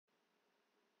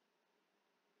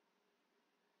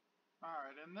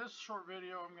Alright, in this short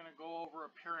video I'm going to go over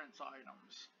appearance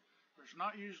items. There's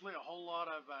not usually a whole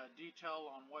lot of detail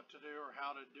on what to do or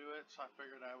how to do it, so I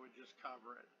figured I would just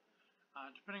cover it.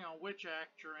 Depending on which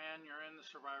act you're in the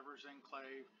Survivor's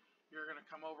Enclave, you're going to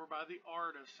come over by the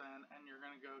Artisan and you're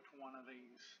going to go to one of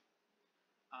these.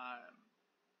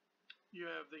 You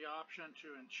have the option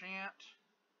to enchant,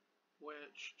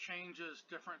 which changes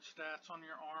different stats on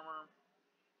your armor.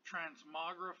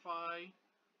 Transmogrify,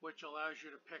 which allows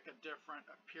you to pick a different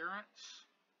appearance.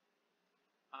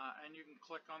 And you can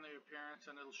click on the appearance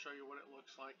and it'll show you what it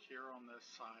looks like here on this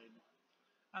side.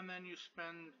 And then you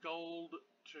spend gold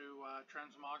to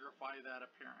transmogrify that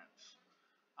appearance.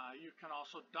 You can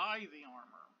also dye the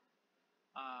armor.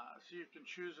 So you can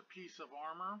choose a piece of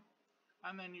armor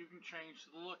and then you can change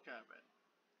the look of it.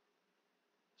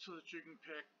 So that you can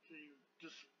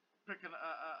just pick an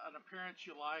appearance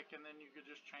you like, and then you could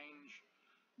just change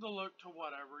the look to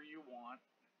whatever you want.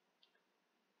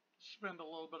 Spend a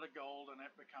little bit of gold and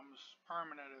it becomes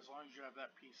permanent as long as you have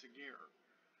that piece of gear.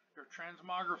 Your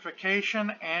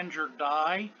transmogrification and your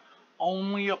dye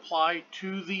only apply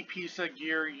to the piece of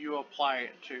gear you apply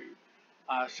it to.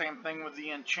 Same thing with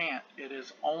the enchant. It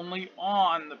is only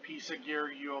on the piece of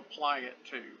gear you apply it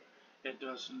to. It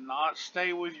does not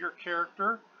stay with your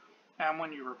character, and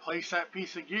when you replace that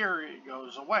piece of gear, it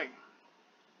goes away.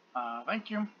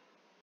 Thank you.